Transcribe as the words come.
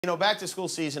You know, back to school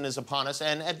season is upon us,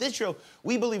 and at this show,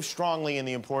 we believe strongly in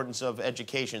the importance of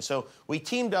education. So we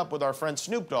teamed up with our friend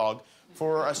Snoop Dogg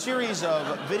for a series of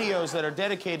videos that are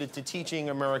dedicated to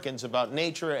teaching Americans about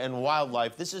nature and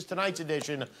wildlife. This is tonight's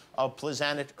edition of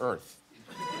Plizzanet Earth.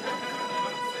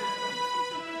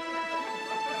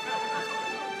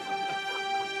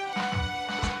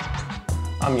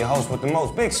 I'm your host with the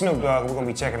most, Big Snoop Dogg. We're gonna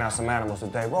be checking out some animals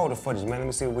today. Roll the footage, man. Let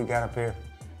me see what we got up here.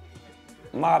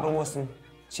 Mobbing with some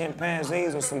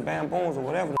chimpanzees or some baboons or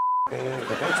whatever the they is.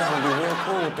 But they trying to be real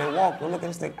cool with their walk. But look at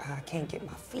this thing. I can't get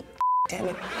my feet. Damn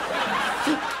it.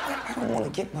 Feet. I don't want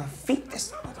to get my feet.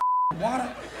 This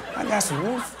water. I got some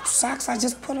new socks I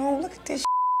just put on. Look at this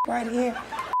right here.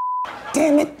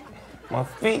 Damn it. My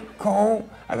feet cold.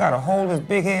 I gotta hold this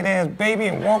big head ass baby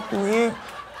and walk through here.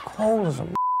 Cold as a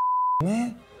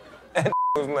man. That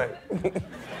was late.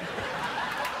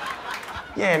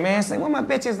 Yeah, man. Say, where my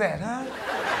bitches at, huh?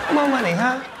 Where my money,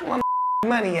 huh? Where my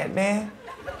money at, man?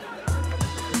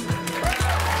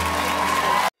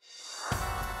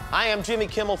 I am Jimmy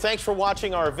Kimmel. Thanks for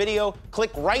watching our video.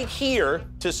 Click right here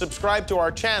to subscribe to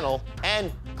our channel,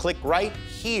 and click right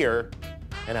here,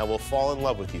 and I will fall in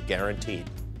love with you, guaranteed.